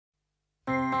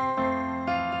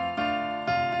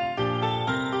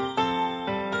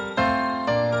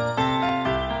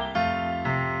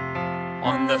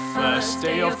first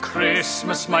day of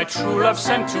Christmas, my true love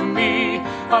sent to me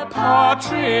a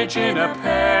partridge in a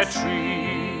pear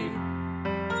tree.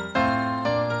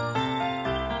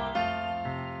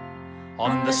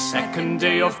 On the second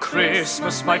day of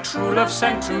Christmas, my true love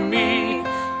sent to me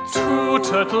 2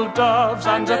 turtle doves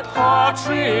and a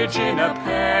partridge in a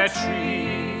pear tree.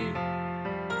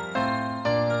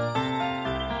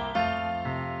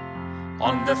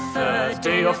 On the third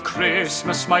day of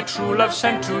Christmas, my true love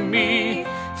sent to me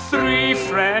 3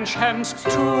 French hens,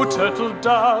 2 turtle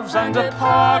doves, and a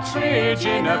partridge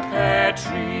in a pear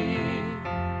tree.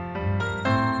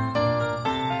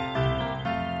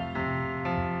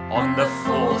 On the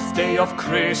fourth day of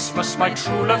Christmas, my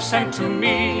true love sent to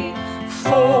me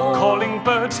 4 calling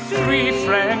birds, 3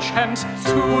 French hens,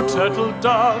 2 turtle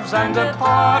doves, and a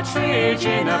partridge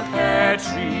in a pear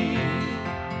tree.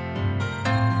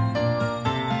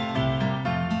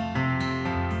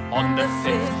 On the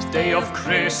 5th day of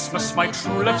Christmas, my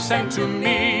true love sent to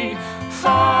me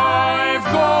 5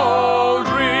 gold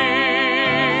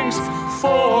rings,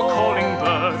 4 calling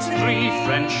birds, 3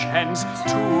 French hens,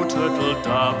 2 turtle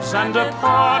doves, and a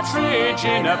partridge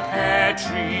in a pear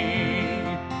tree.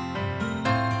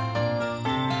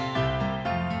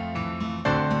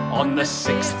 On the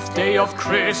 6th day of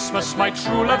Christmas, my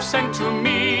true love sent to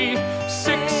me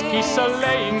 6 geese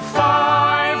a-laying,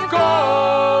 5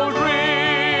 gold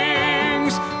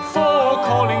rings, 4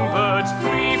 calling birds,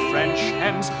 3 French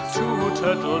hens, 2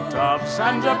 turtle doves,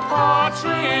 and a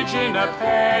partridge in a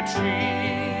pear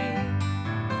tree.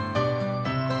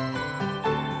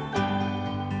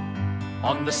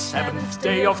 On the 7th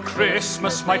day of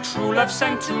Christmas, my true love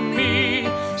sent to me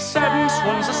 7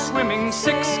 swans a-swimming,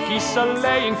 6 geese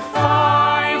a-laying,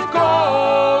 5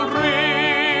 gold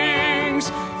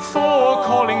rings, 4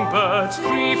 calling birds,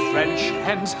 3 French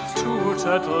hens, 2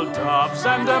 turtle doves,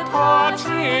 and a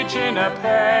partridge in a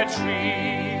pear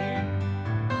tree.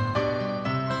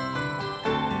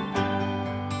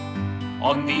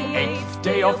 On the 8th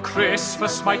day of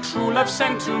Christmas, my true love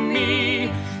sent to me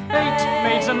 8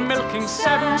 maids a-milking,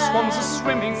 7 swans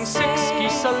a-swimming, 6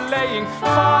 geese a-laying,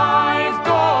 5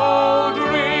 gold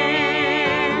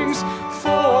rings,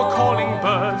 4 calling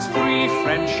birds, 3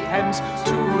 French hens,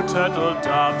 2 turtle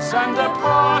doves, and a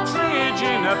partridge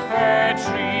in a pear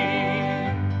tree.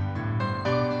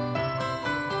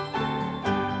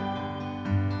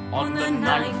 On the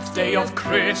 9th day of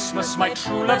Christmas, my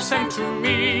true love sent to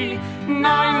me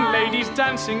 9 ladies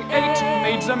dancing, 8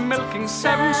 maids a-milking,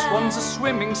 7 swans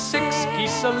a-swimming, 6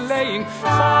 geese a-laying,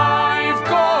 5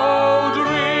 gold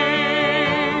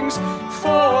rings,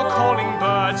 4 calling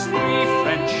birds, 3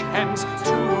 French hens,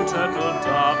 2 turtle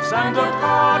doves, and a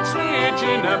partridge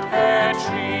in a pear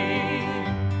tree.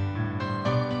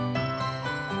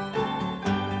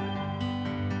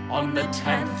 On the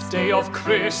 10th day of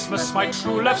Christmas, my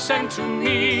true love sent to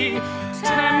me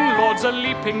 10 lords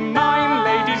a-leaping, 9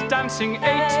 ladies dancing,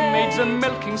 8 maids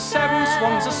a-milking, 7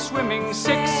 swans a-swimming,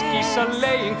 6 geese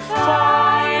a-laying,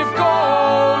 5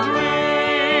 gold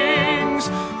rings,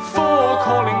 4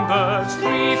 calling birds,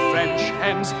 3 French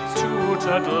hens, 2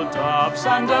 turtle doves,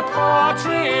 and a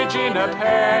partridge in a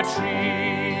pear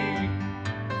tree.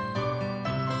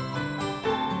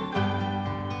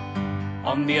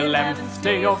 On the 11th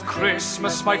day of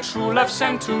Christmas, my true love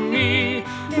sent to me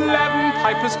 11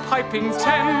 pipers piping,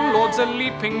 10 lords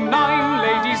a-leaping, 9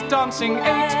 ladies dancing,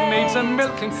 8 maids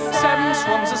a-milking, 7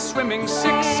 swans a-swimming,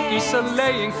 6 geese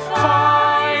a-laying,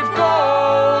 5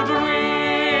 gold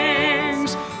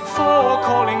rings, 4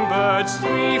 calling birds,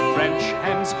 3 French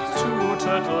hens, 2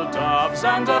 turtle doves,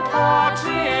 and a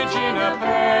partridge in a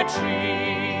pear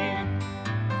tree.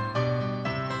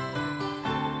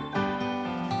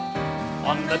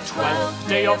 On the 12th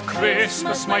day of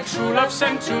Christmas, my true love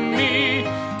sent to me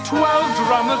 12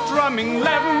 drummers drumming,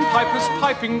 11 pipers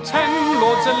piping, 10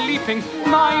 lords a-leaping,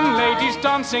 9 ladies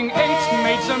dancing, 8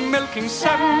 maids a-milking,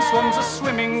 7 swans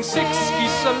a-swimming, 6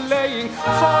 geese a-laying,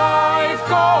 5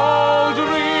 gold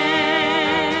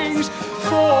rings,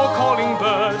 4 calling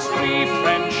birds, 3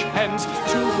 French hens,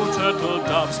 2 turtle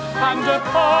doves, and a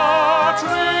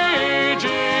partridge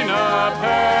in a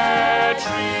pear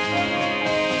tree.